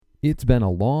It's been a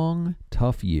long,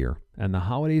 tough year, and the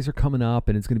holidays are coming up,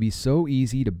 and it's going to be so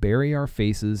easy to bury our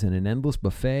faces in an endless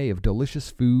buffet of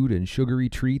delicious food and sugary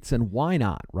treats, and why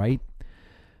not, right?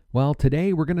 Well,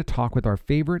 today we're going to talk with our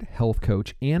favorite health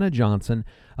coach, Anna Johnson,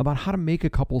 about how to make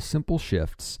a couple simple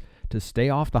shifts to stay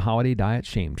off the holiday diet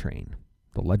shame train.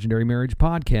 The Legendary Marriage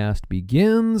Podcast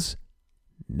begins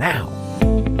now.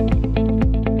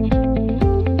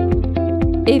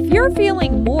 If you're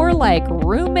feeling more like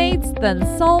roommates than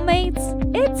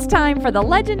soulmates, it's time for the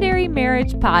Legendary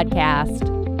Marriage Podcast.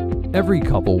 Every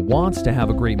couple wants to have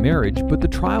a great marriage, but the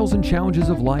trials and challenges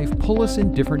of life pull us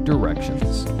in different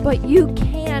directions. But you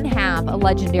can have a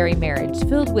legendary marriage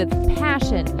filled with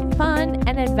passion, fun,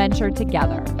 and adventure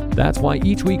together. That's why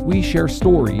each week we share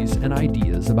stories and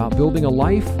ideas about building a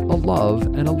life, a love,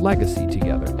 and a legacy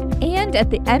together. And at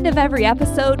the end of every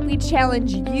episode, we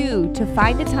challenge you to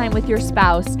find a time with your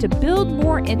spouse to build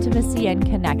more intimacy and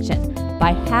connection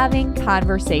by having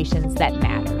conversations that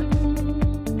matter.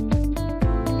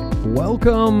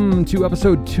 Welcome to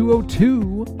episode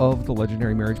 202 of the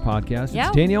Legendary Marriage Podcast. Yep.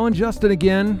 It's Danielle and Justin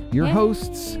again, your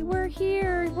hosts. We're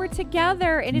here. We're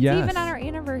together. And it's even on our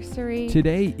anniversary.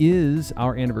 Today is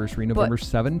our anniversary, November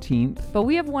 17th. But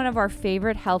we have one of our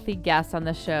favorite healthy guests on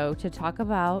the show to talk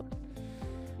about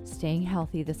staying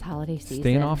healthy this holiday season.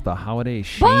 Staying off the holiday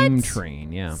shame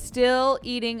train, yeah. Still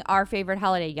eating our favorite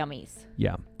holiday yummies.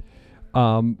 Yeah.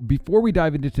 Before we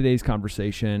dive into today's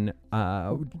conversation,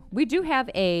 we do have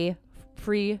a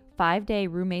free 5-day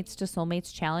Roommates to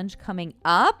Soulmates challenge coming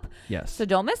up. Yes. So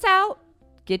don't miss out.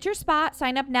 Get your spot.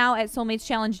 Sign up now at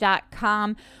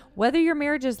soulmateschallenge.com. Whether your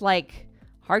marriage is like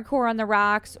hardcore on the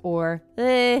rocks or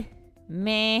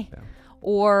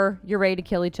or you're ready to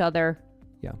kill each other.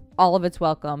 Yeah. All of it's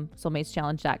welcome.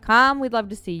 soulmateschallenge.com. We'd love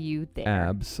to see you there.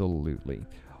 Absolutely.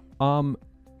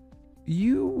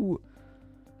 You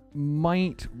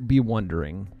might be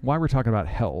wondering why we're talking about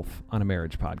health on a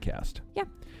marriage podcast. Yeah.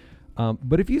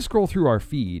 But if you scroll through our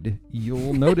feed,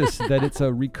 you'll notice that it's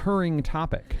a recurring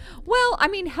topic. Well, I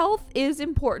mean, health is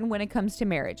important when it comes to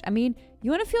marriage. I mean,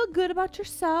 you want to feel good about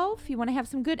yourself. You want to have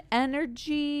some good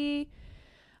energy.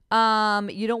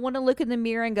 You don't want to look in the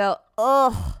mirror and go,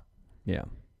 ugh. Yeah.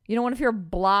 You don't want to feel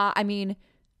blah. I mean,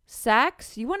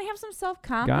 sex, you want to have some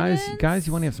self-confidence. Guys,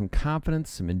 you want to have some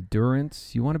confidence, some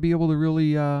endurance. You want to be able to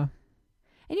really... And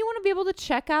you want to be able to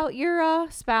check out your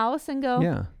spouse and go,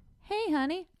 yeah. Hey,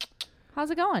 honey,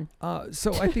 how's it going?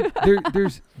 So I think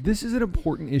this is an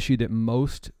important issue that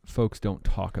most folks don't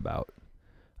talk about.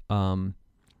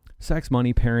 Sex,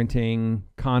 money, parenting,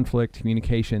 conflict,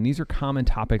 communication. These are common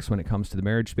topics when it comes to the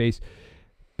marriage space.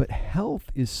 But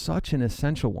health is such an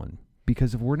essential one.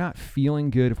 Because if we're not feeling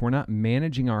good, if we're not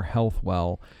managing our health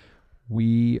well,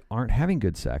 we aren't having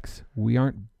good sex. We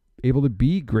aren't able to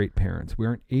be great parents. We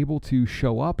aren't able to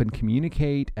show up and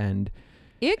communicate and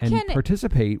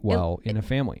participate well in a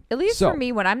family. At least for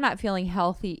me, when I'm not feeling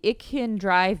healthy, it can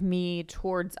drive me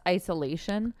towards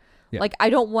isolation. Yeah. Like, I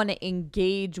don't want to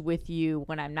engage with you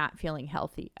when I'm not feeling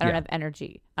healthy. I don't have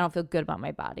energy. I don't feel good about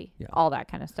my body. Yeah. All that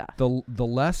kind of stuff. The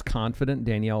less confident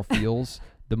Danielle feels,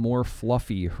 the more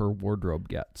fluffy her wardrobe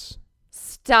gets.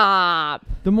 Stop.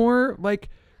 The more like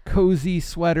cozy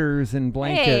sweaters and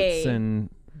blankets and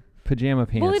pajama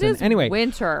pants. Well, it is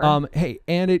winter.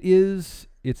 And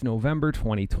it's November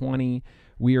 2020.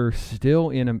 We are still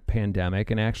in a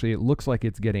pandemic, and actually it looks like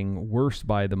it's getting worse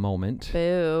by the moment.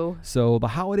 Boo. So the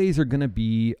holidays are going to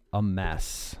be a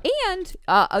mess. And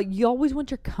you always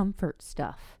want your comfort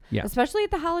stuff. Yeah. Especially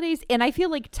at the holidays. And I feel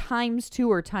like times 2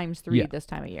 or times 3 this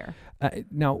time of year.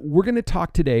 Now, we're going to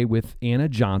talk today with Anna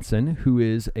Johnson, who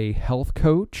is a health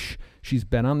coach. She's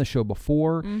been on the show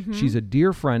before. Mm-hmm. She's a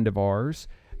dear friend of ours.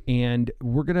 And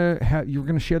you're going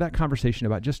to share that conversation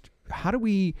about just how do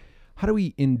we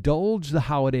indulge the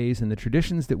holidays and the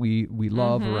traditions that we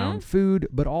love around food,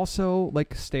 but also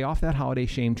like stay off that holiday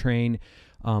shame train,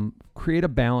 create a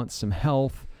balance, some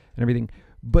health and everything.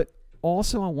 But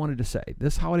also, I wanted to say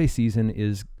this holiday season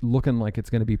is looking like it's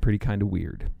going to be pretty kind of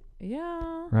weird.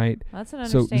 Yeah. Right? That's an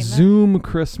understatement. So Zoom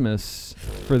Christmas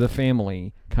for the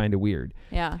family, kind of weird.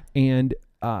 Yeah. And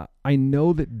I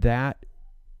know that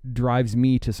drives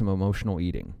me to some emotional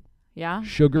eating. Yeah.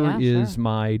 Sugar is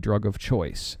my drug of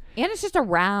choice. And it's just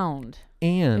around.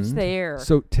 And it's there.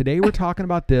 So today we're talking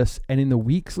about this, and in the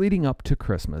weeks leading up to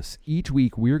Christmas, each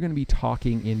week we're going to be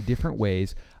talking in different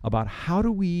ways about how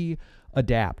do we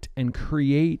adapt and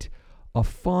create a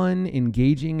fun,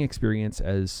 engaging experience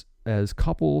as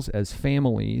couples, as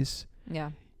families. Yeah.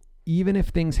 Even if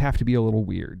things have to be a little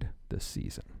weird this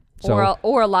season. So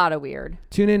or a lot of weird.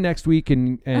 Tune in next week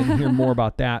and hear more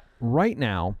about that. Right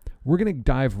now, we're going to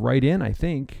dive right in, I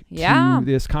think, to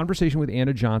this conversation with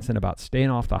Anna Johnson about staying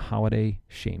off the holiday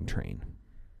shame train.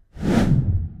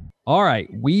 All right,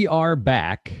 we are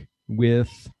back with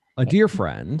a dear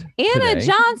friend, Anna today.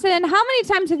 Johnson. How many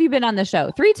times have you been on the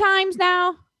show? 3 times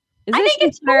now? I think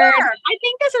it's 4. I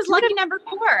think this is lucky number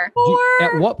 4.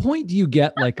 At what point do you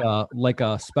get like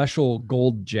a special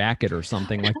gold jacket or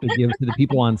something like they give to the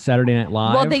people on Saturday Night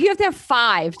Live? Well, you have to have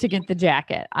 5 to get the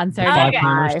jacket on Saturday Night Live. 5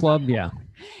 Timers Club, yeah.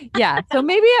 Yeah. So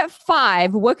maybe at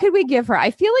 5, what could we give her? I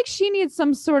feel like she needs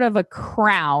some sort of a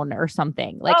crown or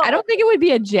something. Like, I don't think it would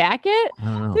be a jacket.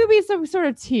 It would be some sort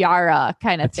of tiara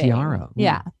kind of thing. Tiara.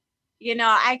 Yeah. You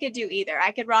know, I could do either.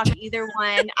 I could rock either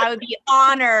one. I would be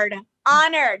honored.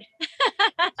 Honored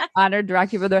to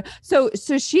rock you for the. So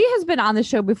she has been on the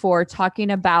show before talking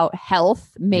about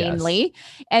health mainly.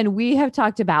 Yes. And we have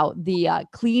talked about the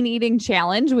clean eating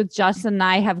challenge, which Justin and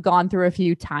I have gone through a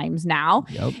few times now.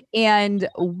 Yep. And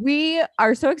we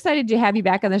are so excited to have you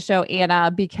back on the show, Anna,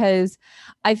 because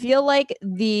I feel like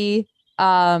the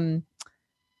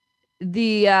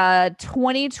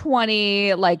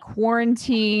 2020, like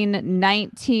quarantine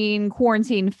 19,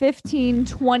 quarantine 15,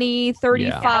 20,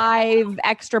 35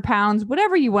 extra pounds,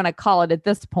 whatever you want to call it at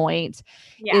this point,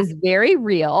 is very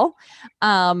real.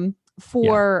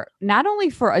 For not only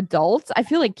for adults, I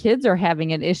feel like kids are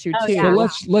having an issue too. So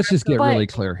let's just get really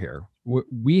clear here.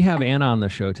 We have Anna on the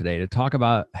show today to talk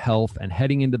about health and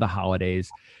heading into the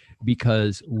holidays,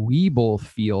 because we both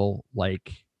feel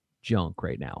like junk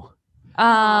right now.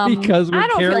 Because I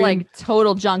don't feel like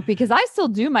total junk, because I still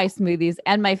do my smoothies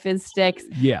and my fizz sticks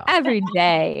every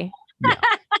day. Yeah.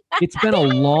 It's been a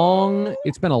long,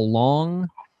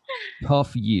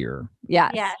 tough year.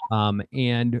 Yes.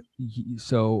 And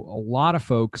so a lot of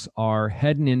folks are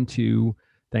heading into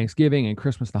Thanksgiving and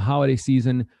Christmas, the holiday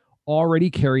season, already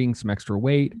carrying some extra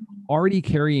weight, already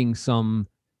carrying some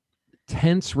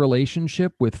tense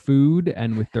relationship with food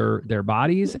and with their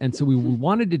bodies. And so what we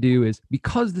wanted to do is,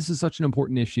 because this is such an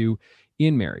important issue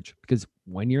in marriage, because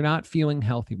when you're not feeling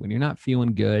healthy, when you're not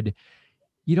feeling good,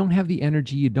 you don't have the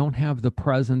energy, you don't have the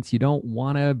presence, you don't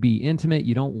want to be intimate,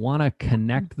 you don't want to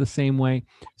connect the same way.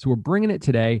 So we're bringing it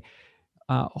today,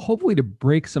 hopefully to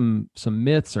break some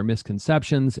myths or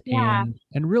misconceptions, and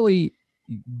really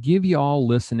give you all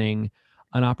listening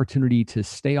an opportunity to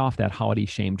stay off that holiday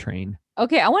shame train.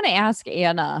 Okay, I want to ask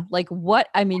Anna, like,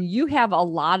 you have a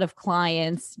lot of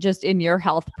clients just in your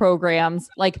health programs.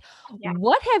 Like,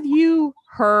 what have you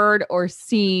heard or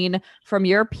seen from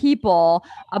your people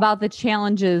about the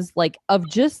challenges, like, of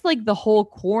just like the whole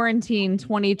quarantine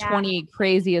 2020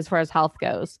 crazy as far as health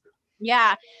goes?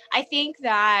 Yeah, I think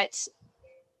that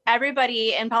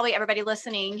everybody, and probably everybody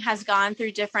listening, has gone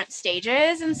through different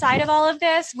stages inside of all of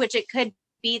this, which it could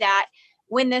be that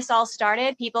when this all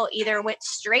started, people either went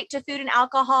straight to food and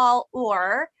alcohol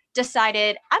or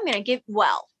decided, I'm going to get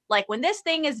well. Like, when this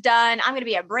thing is done, I'm going to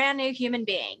be a brand new human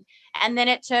being. And then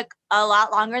it took a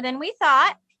lot longer than we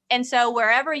thought. And so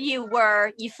wherever you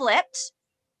were, you flipped,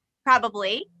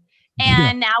 probably.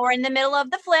 And now we're in the middle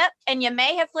of the flip, and you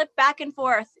may have flipped back and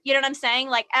forth. You know what I'm saying?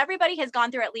 Like, everybody has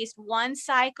gone through at least one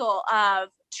cycle of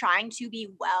trying to be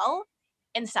well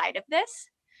inside of this.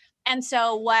 And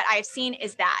so what I've seen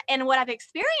is that, and what I've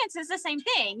experienced is the same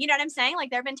thing. You know what I'm saying? Like,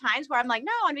 there have been times where I'm like,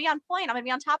 no, I'm going to be on point. I'm going to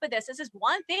be on top of this. This is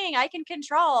one thing I can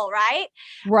control. Right.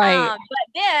 Right. But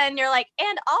then you're like,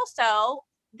 and also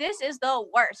this is the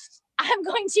worst. I'm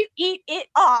going to eat it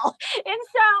all. And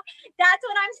so that's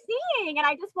what I'm seeing. And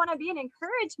I just want to be an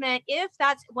encouragement. If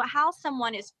that's how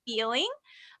someone is feeling,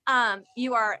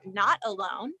 you are not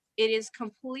alone. It is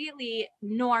completely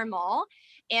normal.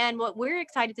 And what we're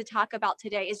excited to talk about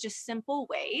today is just simple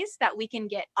ways that we can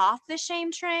get off the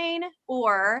shame train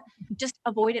or just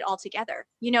avoid it altogether.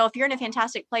 You know, if you're in a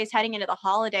fantastic place heading into the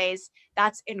holidays,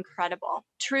 that's incredible.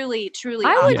 Truly, truly.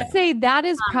 I would say that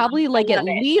is probably like at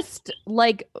least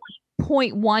like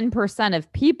 0.1%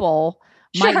 of people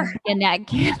might be in that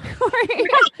category.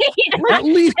 At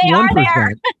least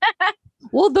 1%.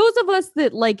 Well, those of us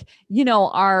that, like, you know,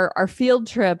 our field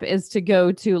trip is to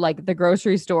go to like the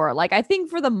grocery store. Like, I think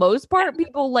for the most part,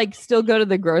 people like still go to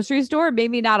the grocery store.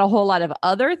 Maybe not a whole lot of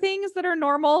other things that are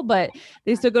normal, but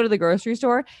they still go to the grocery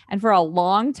store. And for a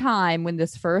long time, when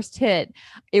this first hit,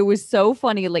 it was so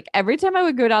funny. Like, every time I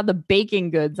would go down the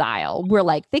baking goods aisle, we're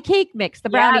like the cake mix, the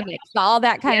brownie mix, all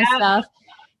that kind of stuff.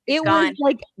 It was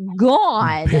like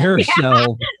gone.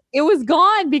 It was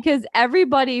gone because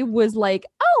everybody was like,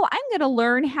 oh, I'm going to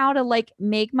learn how to like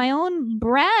make my own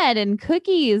bread and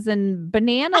cookies and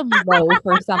banana loaf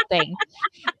or something.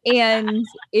 And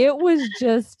it was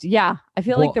just, I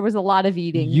feel like there was a lot of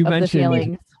eating of the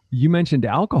feelings. You mentioned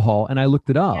alcohol, and I looked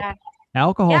it up.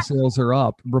 Alcohol Yeah. sales are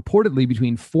up reportedly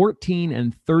between 14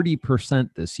 and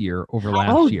 30% this year over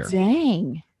last year.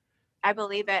 Dang. I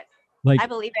believe it. Like, I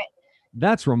believe it.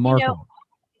 that's remarkable.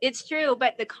 It's true,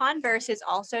 but the converse is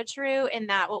also true in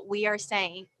that what we're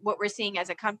seeing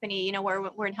as a company,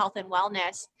 we're in health and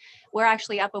wellness, we're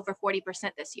actually up over 40%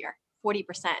 this year, 40%.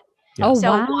 Yeah. Oh,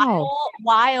 So wow.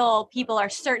 while people are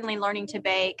certainly learning to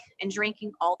bake and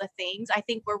drinking all the things, I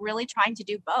think we're really trying to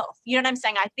do both. You know what I'm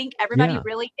saying? I think everybody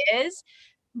really is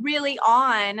really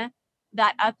on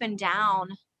that up and down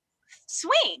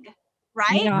swing,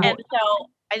 right? Yeah. And so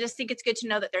I just think it's good to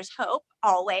know that there's hope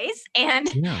always, and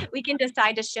we can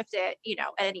decide to shift it,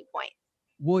 at any point.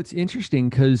 Well, it's interesting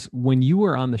because when you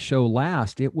were on the show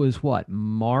last, it was what,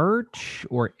 March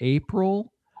or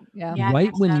April? Yeah.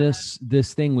 Right when this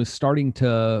thing was starting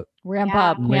to Ramp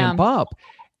up.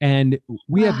 And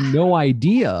we had no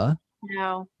idea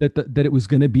that it was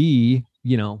going to be,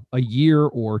 a year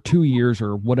or 2 years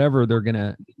or whatever they're going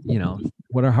to,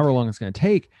 however long it's going to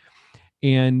take.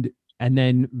 And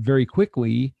then very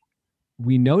quickly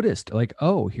we noticed, like,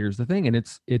 oh, here's the thing. And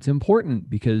it's important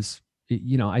because,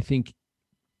 I think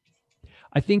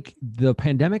the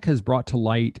pandemic has brought to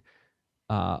light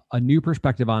a new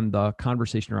perspective on the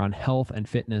conversation around health and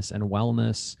fitness and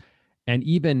wellness and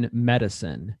even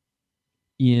medicine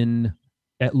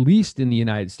at least in the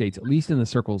United States, at least in the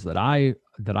circles that I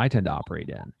tend to operate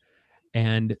in.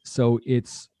 And so it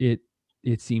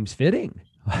seems fitting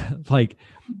like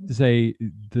to say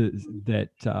that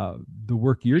the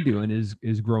work you're doing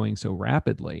is growing so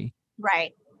rapidly.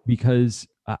 Right. Because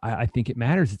I think it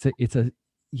matters. It's a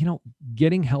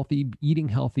getting healthy, eating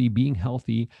healthy, being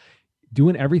healthy,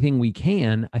 doing everything we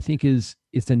can, I think it's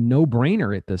a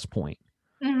no-brainer at this point.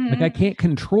 Mm-hmm. Like, I can't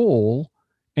control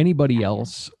anybody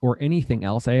else or anything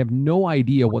else. I have no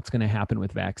idea what's going to happen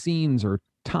with vaccines or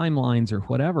timelines or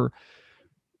whatever.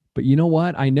 But you know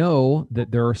what? I know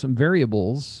that there are some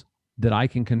variables that I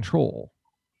can control.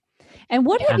 And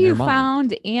what have you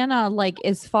found, Anna, like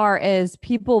as far as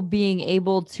people being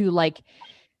able to like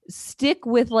stick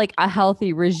with like a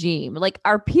healthy regime? Like,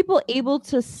 are people able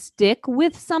to stick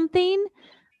with something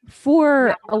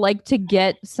for like to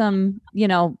get some,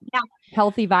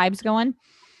 healthy vibes going?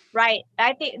 Right.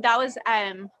 I think that was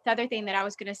the other thing that I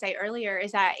was going to say earlier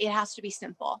is that it has to be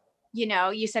simple.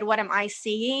 You said, what am I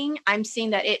seeing? I'm seeing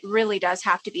that it really does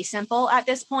have to be simple at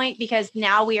this point, because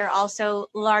now we are also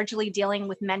largely dealing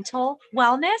with mental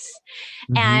wellness,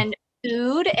 and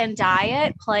food and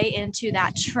diet play into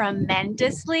that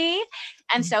tremendously.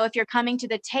 And so if you're coming to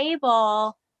the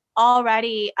table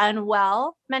already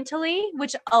unwell mentally,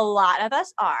 which a lot of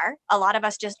us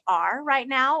just are right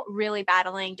now, really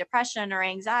battling depression or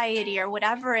anxiety or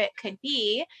whatever it could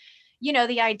be,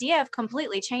 the idea of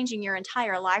completely changing your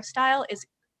entire lifestyle is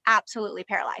absolutely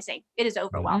paralyzing. It is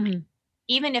overwhelming.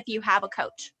 Even if you have a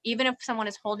coach, even if someone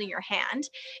is holding your hand.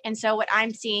 And so what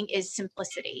I'm seeing is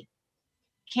simplicity.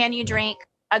 Can you drink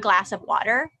a glass of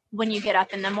water when you get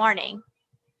up in the morning?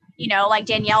 Like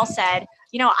Danielle said,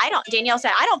 I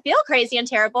don't feel crazy and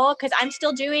terrible because I'm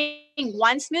still doing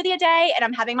one smoothie a day and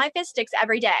I'm having my Fizz sticks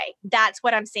every day. That's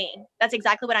what I'm seeing. That's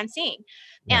exactly what I'm seeing.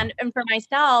 Yeah. And for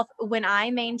myself, when I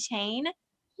maintain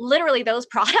literally those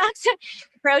products,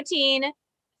 protein,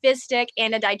 Fizz stick,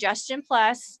 and a Digestion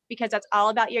Plus, because that's all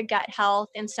about your gut health.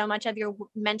 And so much of your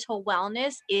mental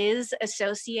wellness is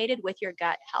associated with your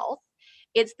gut health.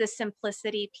 It's the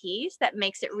simplicity piece that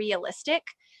makes it realistic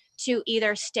to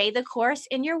either stay the course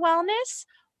in your wellness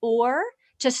or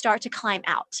to start to climb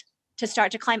out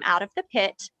of the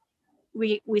pit.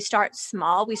 We start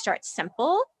small, we start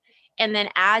simple. And then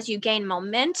as you gain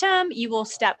momentum, you will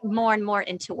step more and more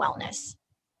into wellness.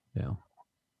 Yeah.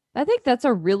 I think that's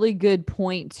a really good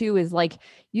point too, is like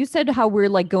you said how we're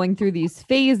like going through these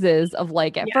phases of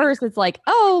like, at first it's like,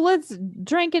 oh, let's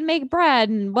drink and make bread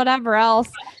and whatever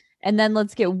else. And then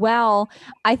let's get well.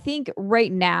 I think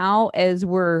right now, as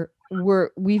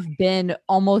we've been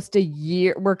almost a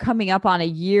year, we're coming up on a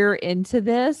year into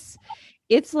this.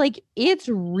 It's like, it's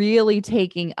really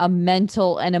taking a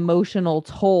mental and emotional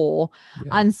toll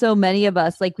on so many of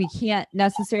us. Like, we can't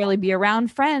necessarily be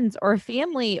around friends or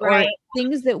family or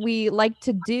things that we like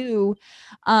to do.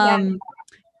 But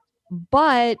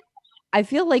I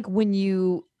feel like when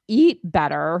you eat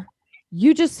better,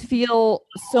 you just feel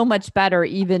so much better,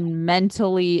 even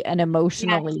mentally and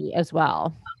emotionally as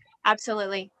well.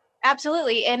 Absolutely.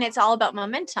 Absolutely. And it's all about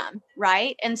momentum,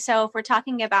 right? And so if we're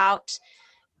talking about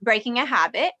breaking a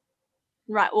habit,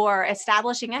 right, or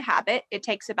establishing a habit, it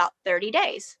takes about 30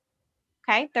 days.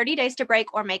 Okay. 30 days to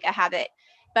break or make a habit.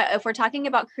 But if we're talking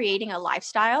about creating a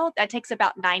lifestyle, that takes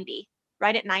about 90,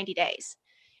 right at 90 days.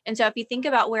 And so if you think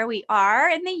about where we are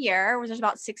in the year, where there's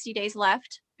about 60 days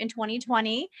left in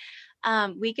 2020,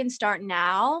 we can start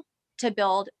now to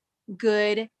build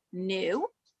good new.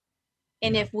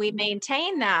 And if we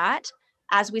maintain that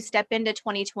as we step into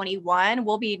 2021,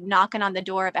 we'll be knocking on the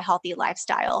door of a healthy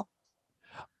lifestyle.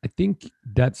 I think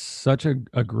that's such a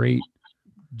great,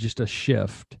 just a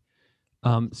shift.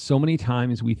 So many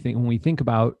times when we think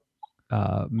about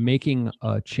making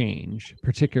a change,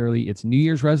 particularly it's New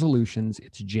Year's resolutions,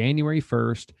 it's January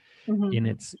 1st, and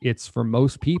it's for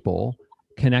most people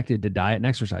connected to diet and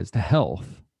exercise, to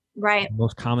health, right? The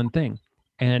most common thing.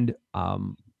 And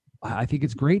I think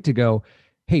it's great to go,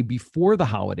 hey, before the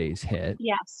holidays hit,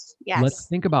 yes, let's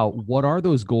think about what are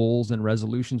those goals and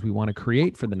resolutions we want to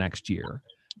create for the next year.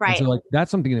 Right. And so like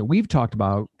that's something that we've talked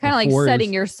about. Kind of like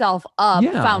setting yourself up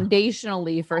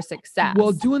foundationally for success.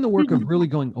 Well, doing the work of really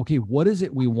going, okay, what is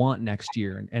it we want next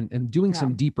year? And doing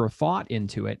some deeper thought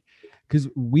into it. Because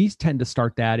we tend to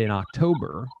start that in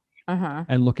October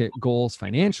and look at goals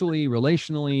financially,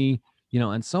 relationally,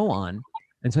 and so on.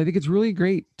 And so I think it's really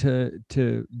great to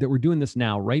that we're doing this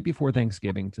now, right before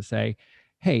Thanksgiving, to say,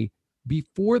 hey,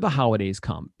 before the holidays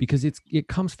come, because it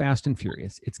comes fast and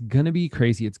furious. It's going to be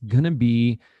crazy. It's going to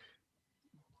be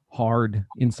hard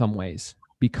in some ways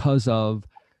because of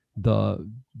the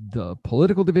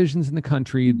political divisions in the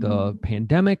country, the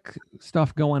pandemic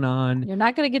stuff going on. You're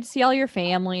not going to get to see all your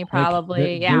family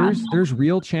probably. There's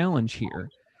real challenge here.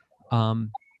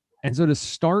 And so to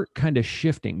start kind of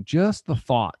shifting just the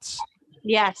thoughts.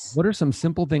 Yes. What are some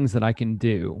simple things that I can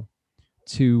do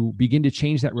to begin to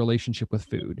change that relationship with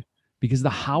food? Because the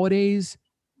holidays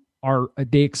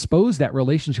they expose that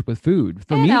relationship with food.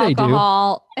 For me,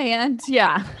 alcohol, they do. And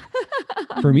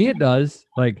For me, it does.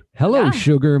 Like, hello,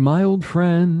 sugar, my old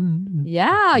friend.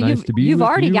 Yeah. Nice you've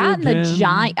already gotten again. The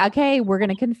giant. Okay. We're going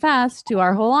to confess to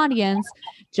our whole audience.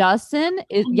 Justin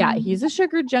is, he's a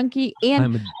sugar junkie,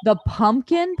 and the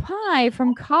pumpkin pie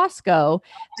from Costco.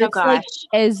 It's like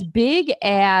as big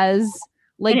as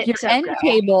like your end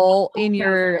table in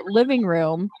your living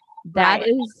room. That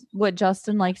is what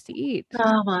Justin likes to eat.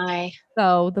 Oh my.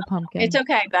 So the pumpkin. It's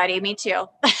okay, buddy. Me too.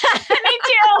 Me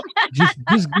too.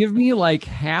 just give me like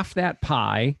half that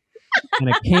pie and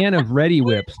a can of Ready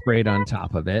Whip sprayed on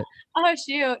top of it. Oh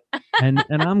shoot. And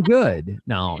I'm good.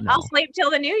 No. I'll sleep till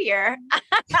the new year.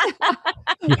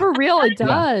 For real, it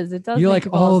does. It does. You're like,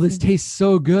 oh, this tastes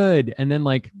so good. And then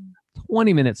like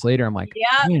 20 minutes later, I'm like,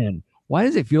 man, why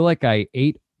does it feel like I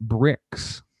ate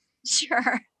bricks?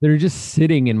 Sure. They're just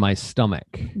sitting in my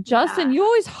stomach. Justin, you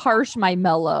always harsh my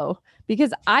mellow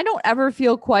because I don't ever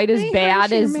feel quite as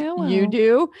bad as you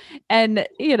do. And,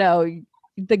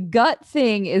 the gut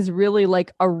thing is really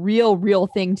like a real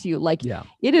thing to you. Like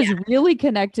it is really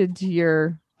connected to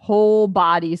your whole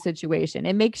body situation.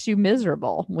 It makes you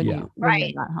miserable when you're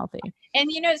not healthy. And,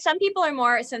 some people are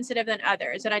more sensitive than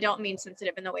others. And I don't mean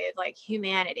sensitive in the way of like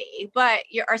humanity, but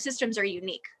our systems are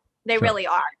unique. They really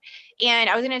are. And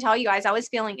I was going to tell you guys, I was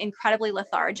feeling incredibly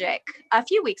lethargic a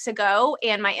few weeks ago,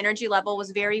 and my energy level was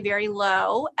very, very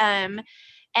low.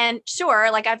 And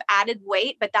sure, like I've added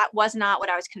weight, but that was not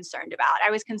what I was concerned about. I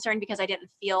was concerned because I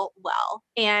didn't feel well.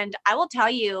 And I will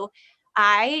tell you,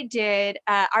 I did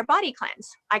our body cleanse.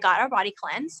 I got our body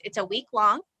cleanse. It's a week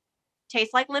long.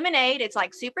 Tastes like lemonade. It's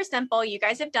like super simple. You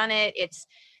guys have done it. It's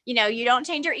you don't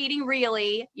change your eating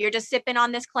really. You're just sipping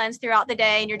on this cleanse throughout the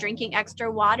day and you're drinking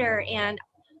extra water. And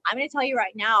I'm going to tell you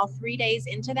right now, 3 days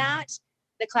into that,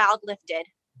 the cloud lifted.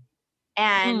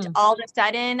 And all of a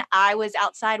sudden I was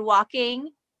outside walking.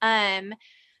 My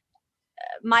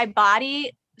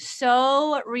body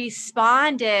so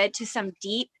responded to some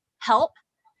deep help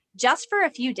just for a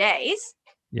few days.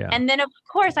 Yeah. And then of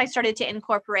course I started to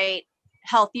incorporate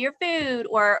healthier food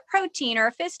or protein or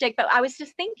a fish stick. But I was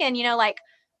just thinking,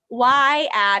 why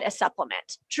add a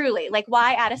supplement? Truly, like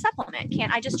why add a supplement?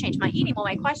 Can't I just change my eating? Well,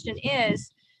 my question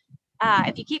is,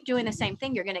 if you keep doing the same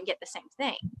thing, you're going to get the same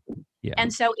thing. Yeah.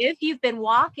 And so if you've been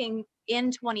walking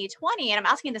in 2020, and I'm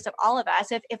asking this of all of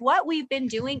us, if what we've been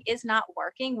doing is not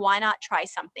working, why not try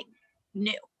something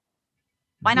new?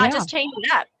 Why not just change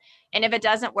it up? And if it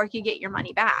doesn't work, you get your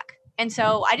money back. And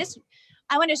so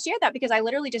I want to share that because I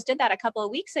literally just did that a couple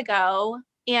of weeks ago,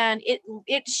 and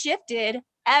it shifted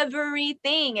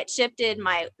everything. It shifted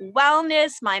my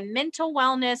wellness, my mental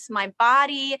wellness, my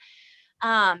body.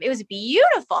 It was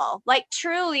beautiful, like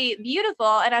truly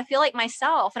beautiful. And I feel like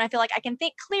myself, and I feel like I can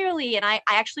think clearly, and I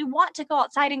actually want to go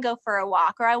outside and go for a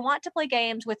walk, or I want to play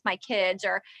games with my kids,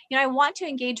 or, I want to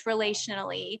engage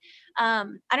relationally. I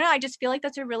don't know. I just feel like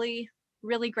that's a really,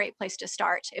 really great place to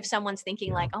start. If someone's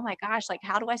thinking like, oh my gosh, like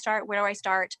how do I start? Where do I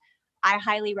start? I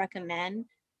highly recommend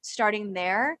starting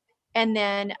there. And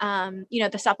then,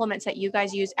 the supplements that you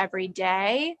guys use every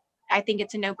day, I think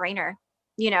it's a no-brainer.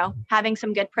 Having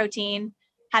some good protein,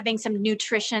 having some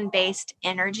nutrition-based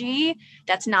energy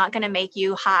that's not going to make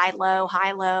you high,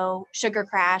 low, sugar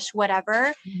crash,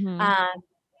 whatever.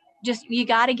 Just, you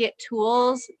got to get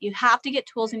tools. You have to get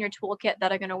tools in your toolkit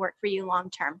that are going to work for you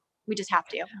long-term. We just have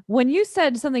to. When you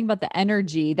said something about the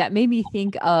energy, that made me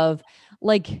think of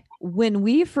like when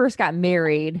we first got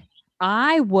married,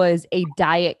 I was a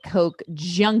Diet Coke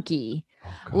junkie.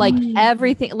 Like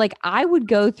everything, like I would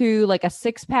go through like a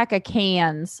 6-pack of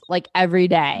cans like every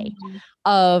day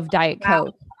of Diet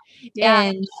Coke. Yeah.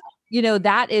 And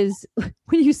that is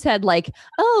when you said like,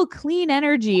 oh, clean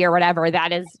energy or whatever,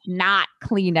 that is not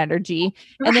clean energy.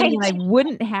 And then when I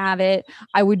wouldn't have it,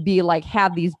 I would be like,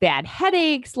 have these bad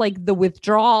headaches, like the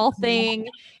withdrawal thing.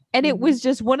 And it was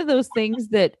just one of those things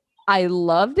that I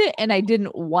loved it and I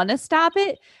didn't want to stop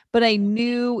it, but I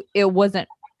knew it wasn't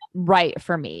right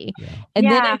for me. Yeah. And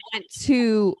then I went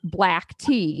to black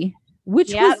tea,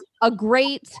 which was a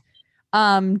great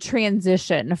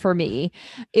transition for me.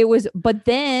 It was, but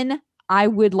then I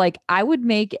would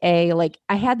make I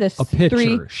had this a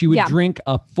pitcher. She would drink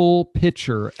a full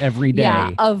pitcher every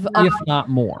day, if not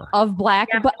more, of black,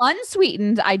 but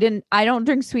unsweetened. I don't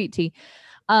drink sweet tea.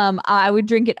 I would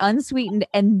drink it unsweetened.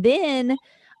 And then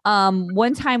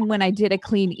one time when I did a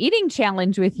clean eating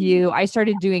challenge with you, I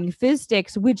started doing fizz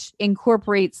sticks, which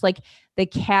incorporates like the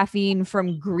caffeine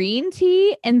from green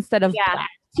tea instead of black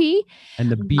tea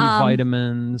and the B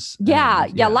vitamins.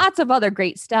 Lots of other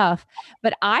great stuff.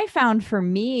 But I found for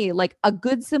me, like a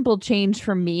good simple change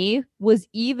for me was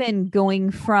even going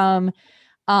from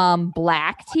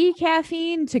black tea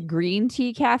caffeine to green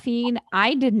tea caffeine.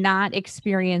 I did not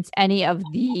experience any of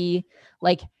the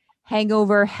like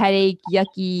hangover, headache,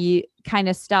 yucky kind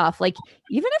of stuff. Like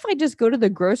even if I just go to the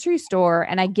grocery store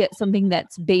and I get something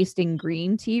that's based in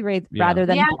green tea rather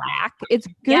than black, it's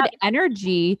good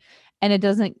energy and it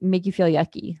doesn't make you feel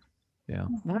yucky. Yeah.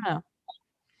 I don't know.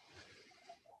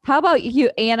 How about you,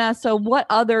 Anna? So what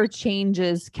other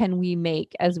changes can we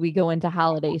make as we go into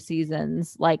holiday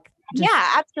seasons? Like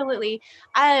absolutely.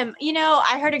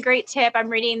 I heard a great tip. I'm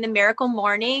reading The Miracle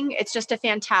Morning. It's just a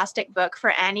fantastic book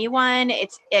for anyone.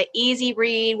 It's an easy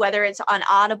read, whether it's on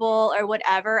Audible or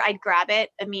whatever. I'd grab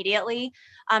it immediately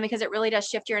because it really does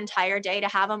shift your entire day to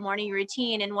have a morning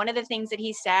routine. And one of the things that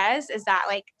he says is that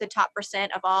like the top %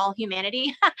 of all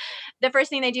humanity, the first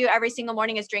thing they do every single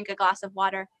morning is drink a glass of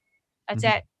water. That's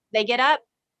it. They get up.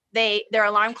 Their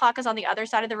alarm clock is on the other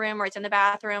side of the room or it's in the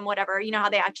bathroom, whatever. You know how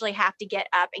they actually have to get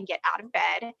up and get out of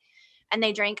bed, and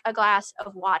they drink a glass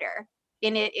of water,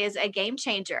 and it is a game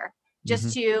changer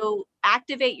just to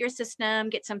activate your system,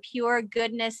 get some pure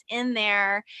goodness in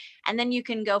there. And then you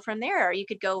can go from there. You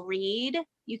could go read,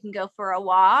 you can go for a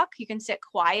walk, you can sit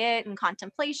quiet in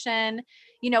contemplation,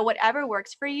 whatever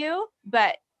works for you,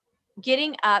 but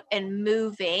getting up and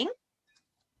moving.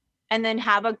 And then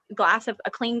have a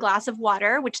clean glass of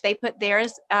water, which they put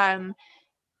theirs,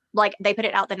 like they put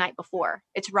it out the night before.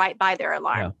 It's right by their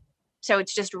alarm. Yeah. So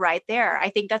it's just right there. I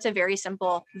think that's a very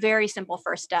simple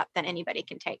first step that anybody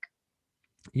can take.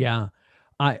 Yeah.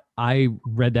 I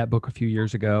read that book a few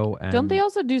years ago. And don't they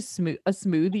also do a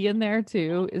smoothie in there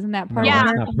too? Isn't that part of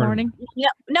the morning?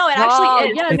 No, it actually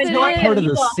is. It's not part of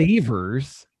the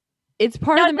savers. It's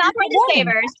part of the not part of the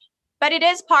savers, but it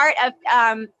is part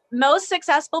of most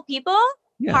successful people.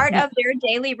 Part of their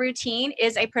daily routine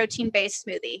is a protein-based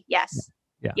smoothie. Yes.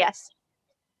 Yeah. Yes.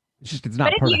 It's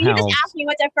not but part if of you just ask me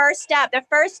what's the first step. The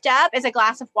first step is a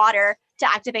glass of water to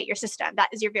activate your system. That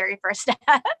is your very first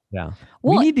step. Yeah.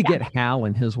 We need to get Hal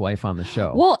and his wife on the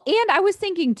show. Well, and I was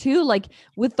thinking too, like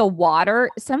with the water,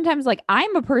 sometimes like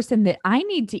I'm a person that I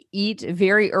need to eat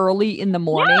very early in the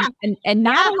morning and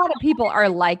not a lot of people are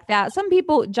like that. Some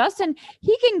people, Justin,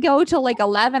 he can go till like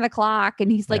 11 o'clock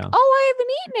and he's like, oh, I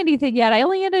haven't eaten anything yet. I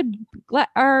only had a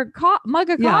mug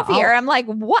of coffee. Or I'm like,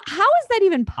 what? How is that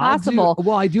even possible?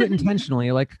 I do it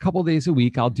intentionally. Like a couple of days a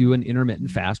week, I'll do an intermittent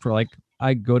fast where like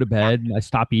I go to bed and I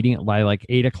stop eating it by like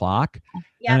 8 o'clock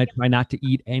and I try not to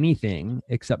eat anything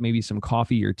except maybe some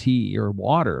coffee or tea or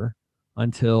water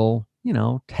until,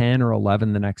 10 or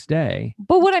 11 the next day.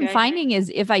 But what I'm finding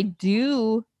is if I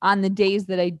do on the days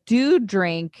that I do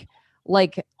drink,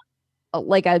 what's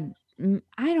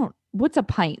a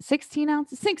pint? 16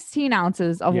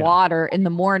 ounces of water in the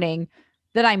morning,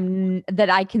 that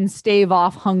I can stave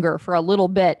off hunger for a little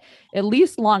bit, at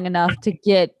least long enough to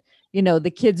get,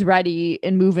 the kids ready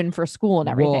and moving for school and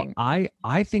everything. Well,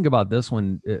 I think about this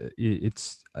one.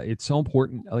 It's so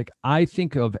important. Like I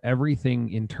think of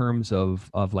everything in terms of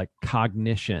like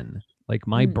cognition, like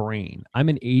my brain. I'm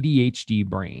an ADHD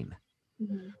brain.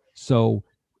 Mm-hmm. So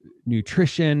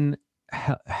nutrition,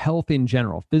 health in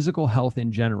general, physical health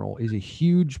in general is a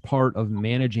huge part of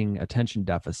managing attention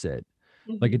deficit.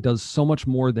 Like it does so much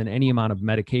more than any amount of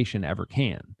medication ever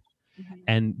can.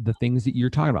 And the things that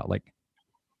you're talking about, like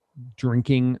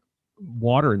drinking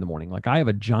water in the morning. Like I have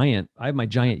my giant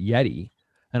Yeti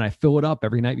and I fill it up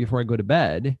every night before I go to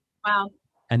bed. Wow.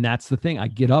 And that's the thing. I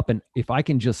get up and if I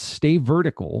can just stay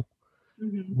vertical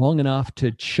long enough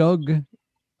to chug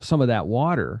some of that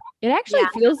water. It actually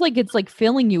feels like it's like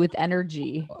filling you with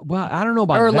energy. Well, I don't know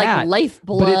about or that. like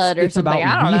lifeblood or it's something.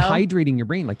 about I don't rehydrating your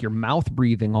brain, like your mouth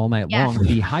breathing all night long,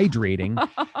 dehydrating,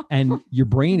 and your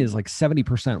brain is like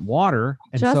 70% water.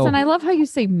 And Justin, I love how you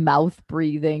say mouth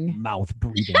breathing. Mouth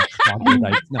breathing.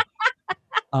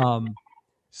 No.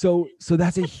 So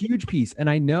that's a huge piece. And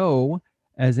I know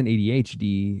as an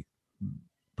ADHD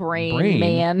brain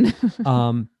man,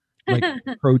 like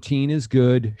protein is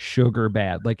good, sugar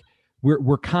bad. Like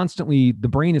we're constantly, the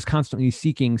brain is constantly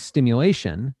seeking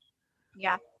stimulation.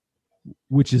 Yeah.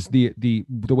 Which is the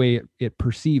way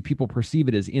people perceive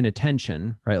it as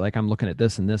inattention, right? Like I'm looking at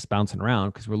this and this bouncing around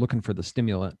because we're looking for the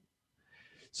stimulant.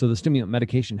 So the stimulant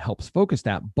medication helps focus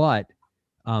that, but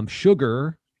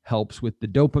sugar helps with the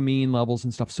dopamine levels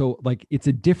and stuff. So like it's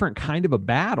a different kind of a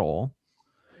battle,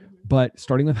 but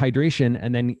starting with hydration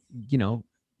and then,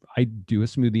 I do a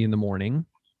smoothie in the morning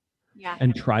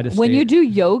and try to when you do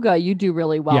yoga, you do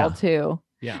really well too.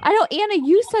 Yeah. I know, Anna,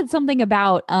 you said something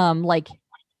about like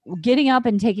getting up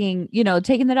and taking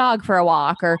the dog for a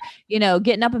walk or,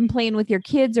 getting up and playing with your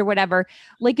kids or whatever.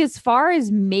 Like as far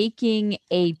as making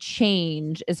a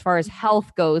change, as far as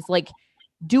health goes, like,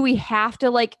 do we have to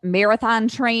like marathon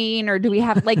train or do we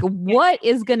have like, what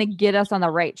is going to get us on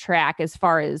the right track as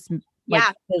far as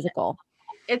physical?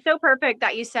 It's so perfect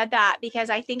that you said that because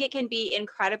I think it can be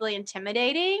incredibly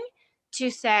intimidating to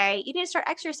say, you need to start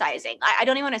exercising. I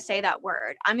don't even want to say that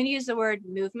word. I'm going to use the word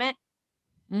movement.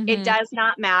 It does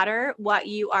not matter what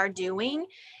you are doing.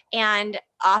 And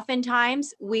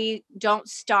oftentimes we don't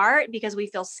start because we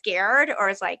feel scared or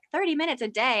it's like 30 minutes a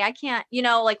day. I can't,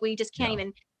 like we just can't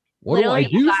even. What do I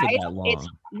do for that long?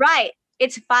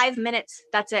 It's 5 minutes.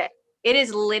 That's it. It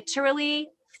is literally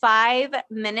 5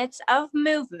 minutes of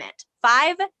movement.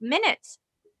 5 minutes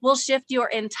will shift your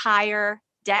entire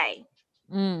day.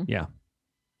 Yeah.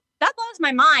 That blows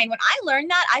my mind. When I learned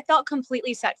that, I felt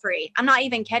completely set free. I'm not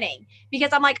even kidding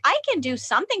because I'm like, I can do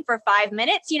something for 5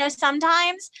 minutes.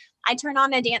 Sometimes I turn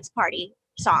on a dance party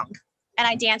song and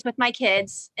I dance with my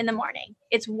kids in the morning.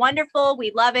 It's wonderful.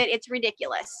 We love it. It's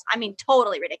ridiculous. I mean,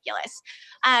 totally ridiculous.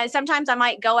 Sometimes I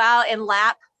might go out and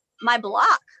lap my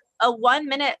block, a 1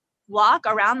 minute walk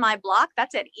around my block.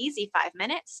 That's an easy 5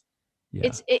 minutes. Yeah.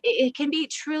 It can be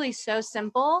truly so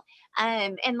simple.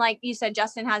 And like you said,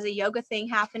 Justin has a yoga thing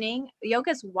happening.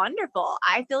 Yoga is wonderful.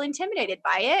 I feel intimidated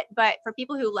by it, but for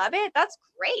people who love it, that's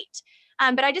great.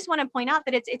 But I just want to point out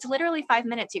that it's literally 5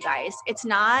 minutes, you guys. It's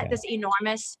not this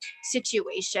enormous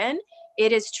situation.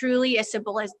 It is truly as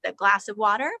simple as the glass of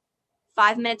water,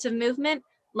 5 minutes of movement.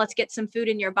 Let's get some food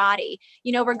in your body.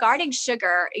 Regarding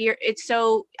sugar,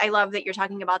 I love that you're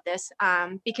talking about this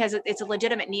because it's a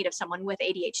legitimate need of someone with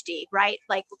ADHD, right?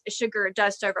 Like sugar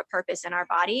does serve a purpose in our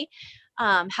body.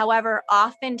 However,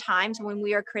 oftentimes when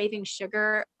we are craving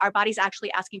sugar, our body's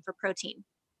actually asking for protein.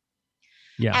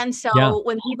 Yeah. And so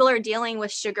when people are dealing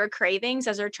with sugar cravings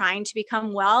as they're trying to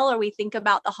become well, or we think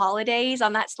about the holidays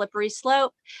on that slippery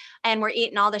slope and we're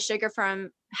eating all the sugar from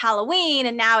Halloween.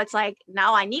 And now it's like,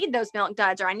 now I need those milk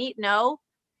duds or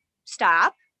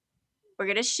stop. We're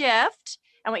going to shift.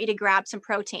 I want you to grab some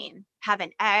protein, have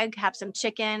an egg, have some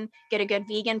chicken, get a good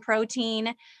vegan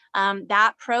protein.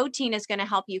 That protein is going to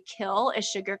help you kill a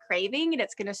sugar craving and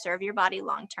it's going to serve your body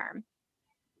long-term.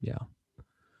 Yeah.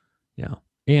 Yeah.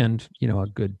 And, a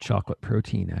good chocolate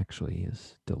protein actually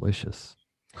is delicious.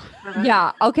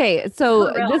 Yeah. Okay. So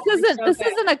this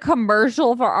isn't a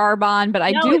commercial for Arbonne, but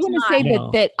I do want to say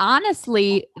that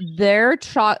honestly, their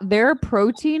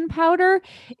protein powder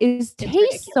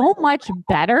tastes so much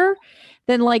better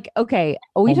than we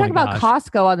talk about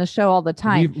Costco on the show all the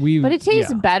time, but it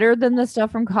tastes better than the stuff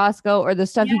from Costco or the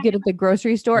stuff you get at the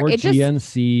grocery store. Or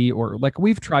GNC, or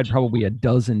we've tried probably a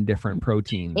dozen different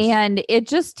proteins. And it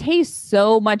just tastes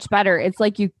so much better. It's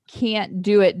like you can't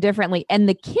do it differently. And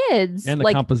the kids and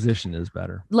the composition is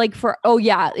better. It's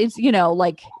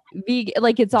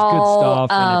vegan, it's all good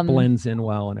stuff and it blends in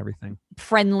well and everything.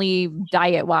 Friendly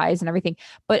diet wise and everything.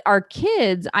 But our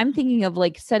kids, I'm thinking of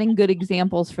setting good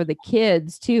examples for the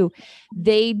kids too.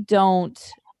 They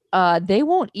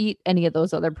won't eat any of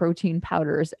those other protein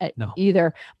powders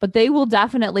either, but they will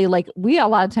definitely we a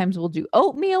lot of times will do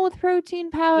oatmeal with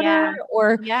protein powder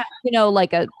or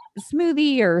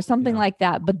smoothie or something like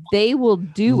that, but they will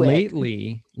do it.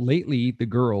 Lately, the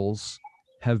girls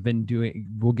have been doing,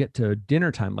 we'll get to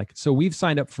dinner time. So we've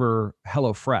signed up for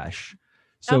HelloFresh.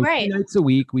 So 2 nights a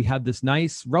week, we have this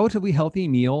nice, relatively healthy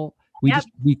meal.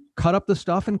 We cut up the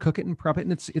stuff and cook it and prep it,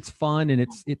 and it's fun, and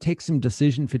it takes some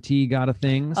decision fatigue out of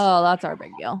things. Oh, that's our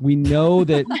big deal. We know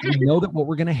that what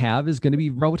we're going to have is going to be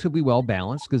relatively well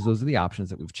balanced because those are the options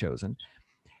that we've chosen.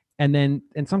 And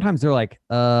sometimes they're like,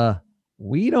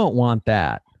 we don't want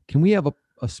that. Can we have a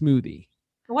smoothie?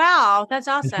 Wow, that's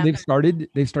awesome. So they've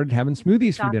started having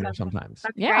smoothies for dinner sometimes.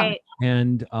 That's great.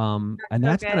 And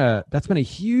that's been a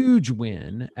huge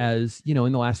win, as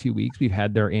in the last few weeks we've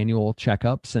had their annual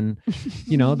checkups, and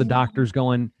the doctor's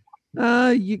going,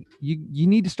 you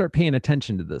need to start paying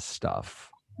attention to this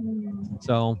stuff.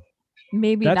 So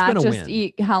maybe not just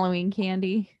eat Halloween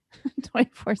candy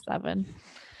 24/7.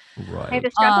 Right. Hey, the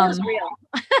struggle is real.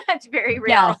 It's very real.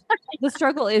 Yeah, the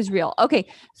struggle is real. Okay.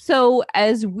 So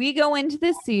as we go into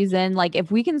this season,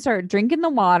 if we can start drinking the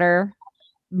water,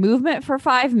 movement for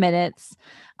 5 minutes,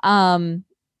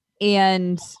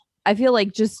 and I feel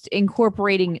like just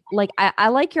incorporating, I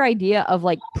like your idea of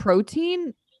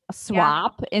protein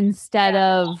swap instead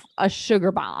of a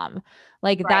sugar bomb.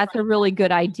 That's a really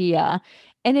good idea.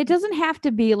 And it doesn't have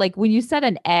to be when you said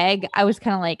an egg, I was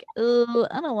kind of like, oh,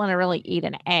 I don't want to really eat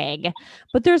an egg.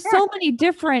 But there's so many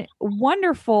different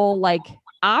wonderful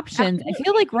options. I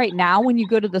feel like right now when you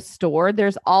go to the store,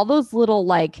 there's all those little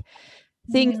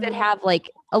things that have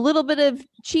a little bit of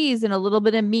cheese and a little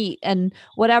bit of meat and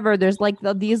whatever. There's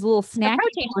these little snack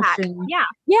portions.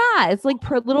 Yeah, it's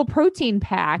little protein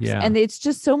packs, and it's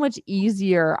just so much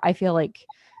easier, I feel like,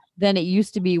 than it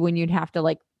used to be when you'd have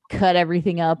to cut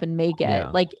everything up and make it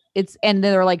and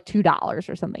they're $2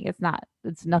 or something.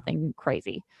 It's nothing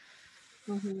crazy.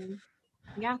 Mm-hmm.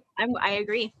 Yeah, I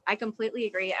agree. I completely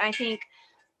agree. And I think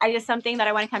something that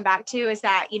I want to come back to is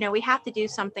that, we have to do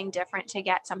something different to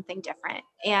get something different.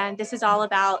 And this is all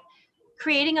about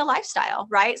creating a lifestyle,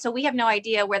 right? So we have no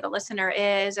idea where the listener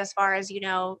is as far as,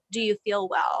 do you feel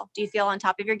well? Do you feel on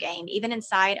top of your game, even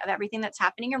inside of everything that's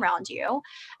happening around you?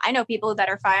 I know people that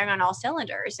are firing on all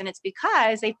cylinders, and it's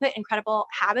because they put incredible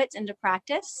habits into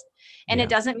practice. And it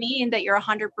doesn't mean that you're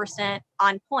 100%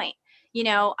 on point.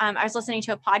 I was listening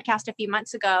to a podcast a few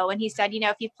months ago, and he said,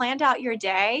 if you planned out your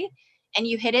day and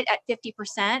you hit it at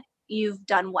 50%, you've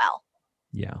done well.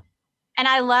 Yeah. And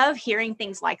I love hearing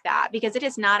things like that, because it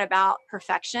is not about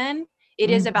perfection. It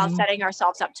is about setting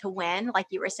ourselves up to win. Like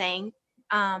you were saying,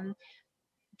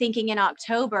 thinking in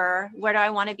October, where do I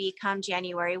want to be come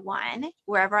January 1?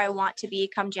 Wherever I want to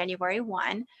be come January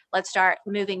 1, let's start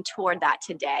moving toward that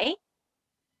today.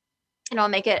 And it'll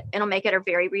make it a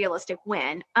very realistic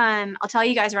win. I'll tell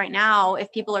you guys right now,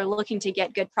 if people are looking to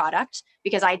get good product,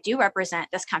 because I do represent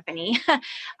this company,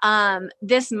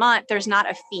 this month, there's not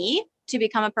a fee to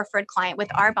become a preferred client with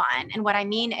Arbonne. And what I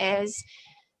mean is,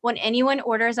 when anyone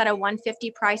orders at a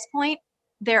 $150 price point,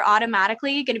 they're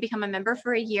automatically going to become a member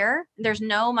for a year. There's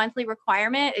no monthly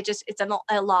requirement. It's a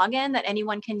login that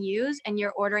anyone can use, and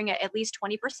you're ordering at least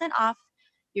 20% off.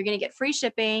 You're going to get free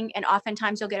shipping, and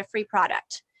oftentimes you'll get a free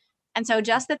product. And so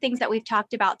just the things that we've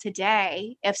talked about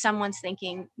today, if someone's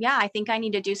thinking, yeah, I think I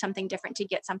need to do something different to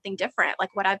get something different,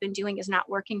 like what I've been doing is not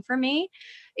working for me,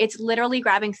 it's literally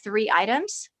grabbing 3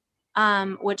 items,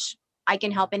 which I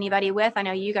can help anybody with. I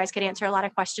know you guys could answer a lot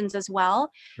of questions as well.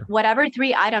 Sure. Whatever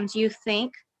 3 items you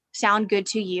think sound good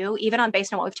to you, even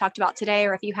based on what we've talked about today,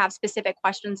 or if you have specific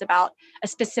questions about a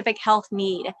specific health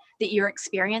need that you're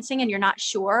experiencing and you're not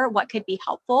sure what could be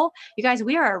helpful, you guys,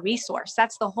 we are a resource.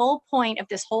 That's the whole point of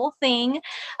this whole thing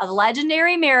of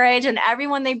Legendary Marriage and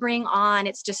everyone they bring on.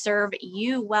 It's to serve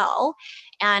you well.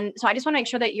 And so I just want to make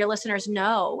sure that your listeners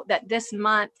know that this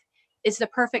month is the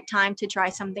perfect time to try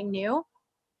something new.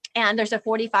 And there's a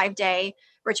 45-day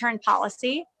return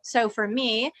policy. So for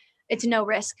me, it's no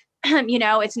risk.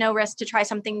 It's no risk to try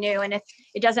something new. And if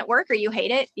it doesn't work or you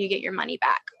hate it, you get your money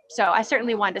back. So I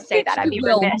certainly wanted to say that. I'd be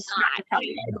remiss not to tell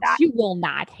you that. You will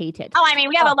not hate it. Oh, I mean,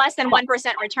 we have a less than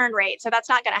 1% return rate, so that's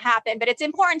not going to happen. But it's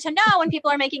important to know when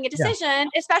people are making a decision,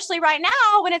 especially right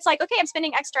now when it's like, okay, I'm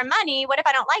spending extra money. What if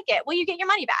I don't like it? Well, you get your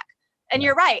money back. And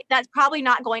you're right. That's probably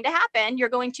not going to happen. You're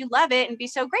going to love it and be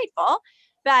so grateful.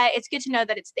 But it's good to know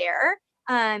that it's there.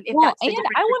 And I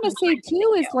want to say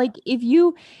too is like, if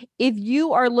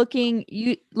you are looking,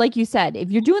 like you said,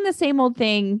 if you're doing the same old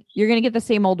thing, you're going to get the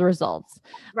same old results.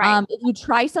 Right. If you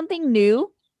try something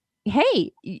new,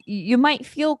 hey, you might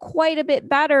feel quite a bit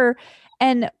better.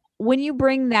 And when you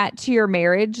bring that to your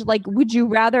marriage, like, would you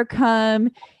rather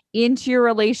come into your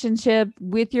relationship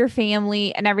with your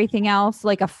family and everything else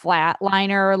like a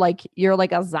flatliner, like you're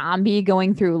like a zombie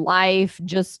going through life,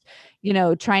 just,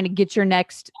 trying to get your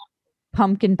next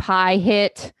pumpkin pie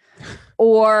hit?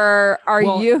 Or are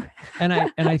you and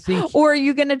I think or are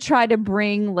you going to try to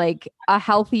bring like a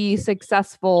healthy,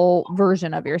 successful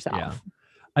version of yourself? Yeah.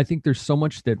 I think there's so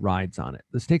much that rides on it.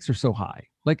 The stakes are so high,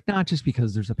 like not just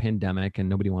because there's a pandemic and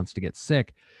nobody wants to get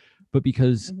sick, but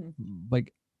because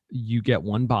like you get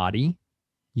one body,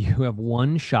 you have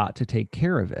one shot to take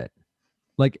care of it.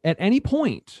 Like at any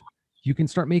point, you can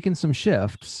start making some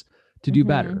shifts to do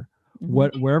better,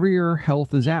 wherever your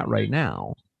health is at right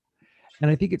now. And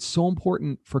I think it's so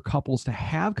important for couples to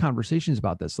have conversations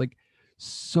about this. Like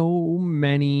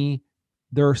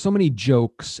there are so many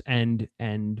jokes and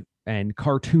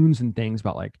cartoons and things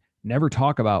about like never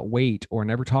talk about weight or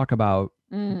never talk about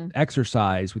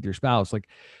exercise with your spouse. Like,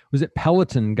 was it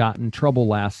Peloton got in trouble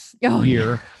last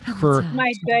year for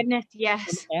my goodness,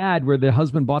 yes, an ad where the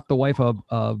husband bought the wife a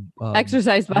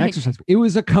exercise bike. Exercise. It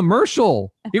was a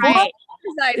commercial. It was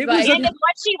and it's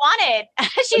what she wanted.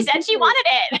 She said she wanted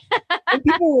it. And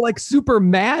people were like super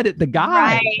mad at the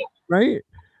guy, right?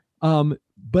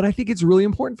 But I think it's really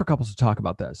important for couples to talk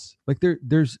about this. Like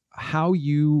there's how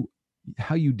you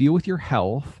deal with your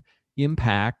health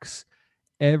impacts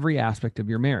every aspect of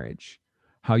your marriage,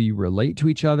 how you relate to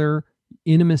each other,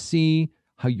 intimacy,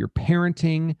 how you're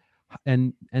parenting,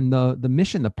 and the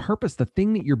mission, the purpose, the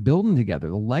thing that you're building together,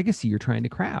 the legacy you're trying to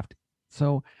craft.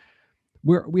 So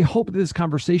we hope that this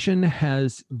conversation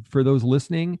has, for those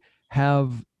listening,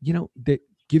 that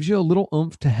gives you a little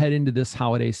oomph to head into this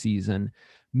holiday season.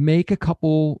 Make a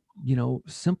couple,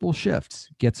 simple shifts.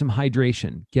 Get some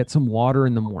hydration. Get some water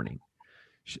in the morning.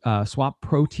 Swap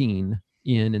protein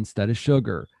in instead of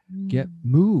sugar.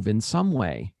 Move in some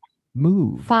way.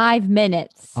 Move. 5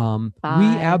 minutes.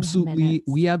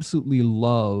 We absolutely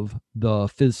love the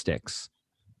fizz sticks.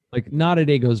 Like not a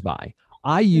day goes by.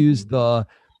 I use the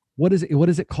what is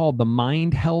it called? The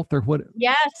Mind Health or what?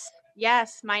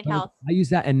 Yes, Mind Health. I use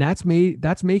that, and that's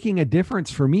making a difference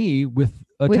for me with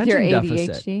attention your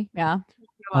deficit. ADHD. Yeah.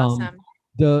 Awesome.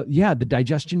 The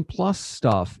Digestion Plus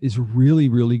stuff is really,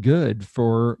 really good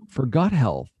for gut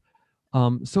health.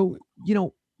 So,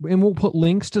 and we'll put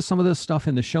links to some of this stuff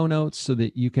in the show notes so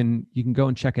that you can go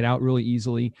and check it out really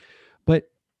easily.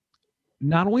 But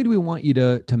not only do we want you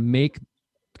to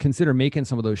consider making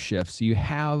some of those shifts so you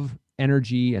have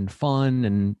energy and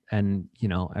fun and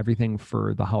everything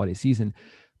for the holiday season,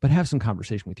 but have some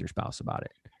conversation with your spouse about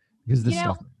it, because this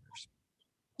stuff matters.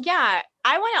 Yeah,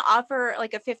 I want to offer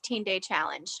like a 15-day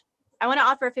challenge. I want to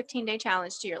offer a 15-day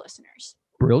challenge to your listeners.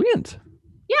 Brilliant.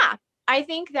 Yeah, I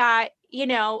think that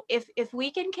if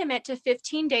we can commit to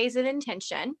 15 days of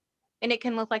intention, and it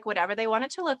can look like whatever they want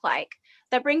it to look like,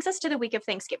 that brings us to the week of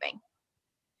Thanksgiving.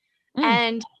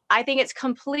 And I think it's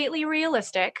completely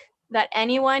realistic that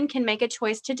anyone can make a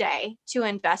choice today to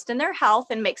invest in their health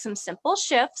and make some simple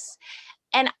shifts.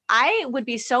 And I would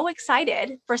be so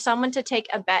excited for someone to take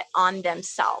a bet on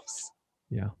themselves.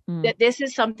 Yeah. That this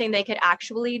is something they could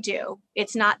actually do.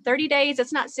 It's not 30 days.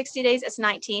 It's not 60 days. It's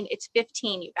 19. It's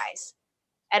 15, you guys.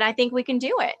 And I think we can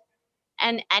do it.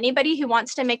 And anybody who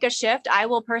wants to make a shift, I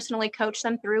will personally coach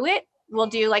them through it. We'll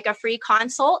do like a free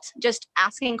consult, just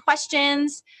asking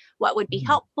questions. What would be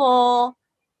helpful?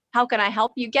 How can I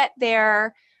help you get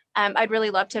there? I'd really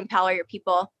love to empower your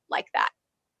people like that.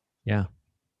 Yeah.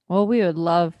 Well, we would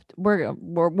love.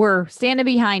 We're standing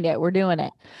behind it. We're doing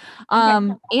it.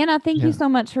 Anna, thank you so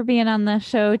much for being on the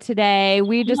show today.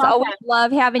 We just always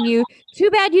love having you. Too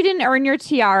bad you didn't earn your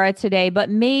tiara today, but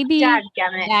maybe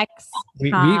next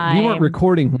time. We weren't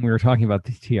recording when we were talking about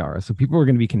the tiara, so people are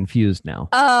going to be confused now.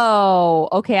 Oh,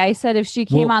 okay. I said if she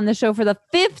came on the show for the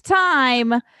 5th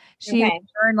time, she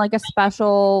earned like a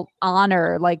special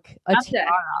honor, like a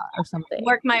tiara or something.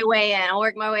 Work my way in. I'll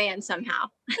work my way in somehow.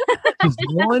 Just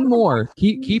one more.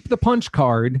 Keep the punch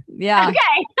card. Yeah.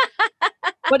 Okay.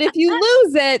 But if you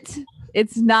lose it,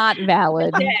 it's not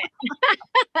valid.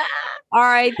 All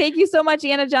right. Thank you so much,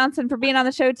 Anna Johnson, for being on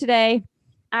the show today.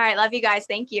 All right. Love you guys.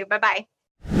 Thank you. Bye-bye.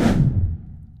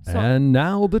 And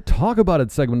now the Talk About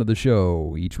It segment of the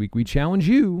show. Each week we challenge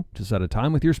you to set a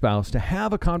time with your spouse to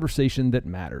have a conversation that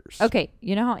matters. Okay.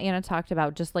 You know how Anna talked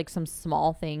about just like some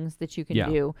small things that you can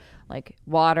do, like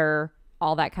water,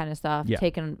 all that kind of stuff,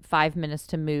 taking 5 minutes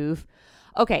to move.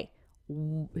 Okay.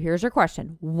 Here's your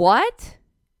question. What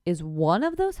is one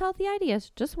of those healthy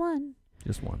ideas, just one,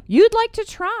 you'd like to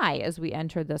try as we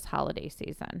enter this holiday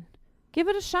season? Give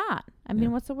it a shot. I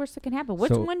mean, what's the worst that can happen?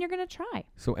 Which one you're going to try?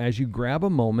 So as you grab a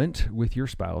moment with your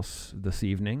spouse this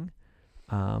evening,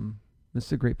 This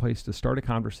is a great place to start a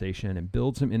conversation and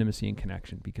build some intimacy and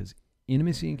connection, because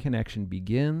intimacy and connection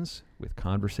begins with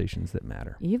conversations that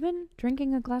matter. Even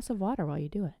drinking a glass of water while you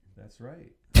do it. That's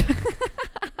right.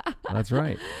 That's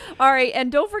right. All right.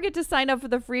 And don't forget to sign up for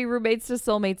the free Roommates to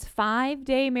Soulmates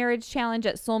 5-day marriage challenge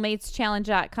at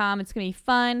soulmateschallenge.com. It's going to be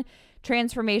fun,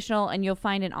 transformational, and you'll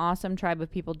find an awesome tribe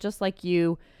of people just like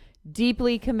you,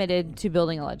 deeply committed to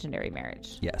building a legendary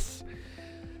marriage. Yes.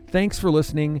 Thanks for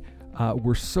listening.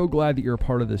 We're so glad that you're a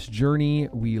part of this journey.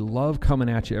 We love coming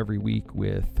at you every week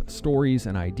with stories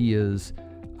and ideas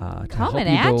to coming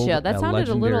help you build at you. That sounded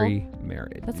a little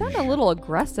marriage. That sounded a little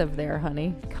aggressive there,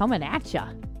 honey. Coming at you.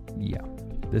 Yeah.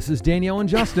 This is Danielle and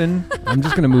Justin. I'm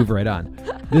just going to move right on.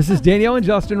 This is Danielle and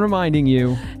Justin reminding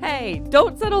you, hey,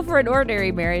 don't settle for an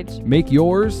ordinary marriage. Make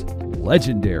yours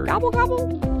legendary. Gobble,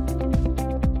 gobble.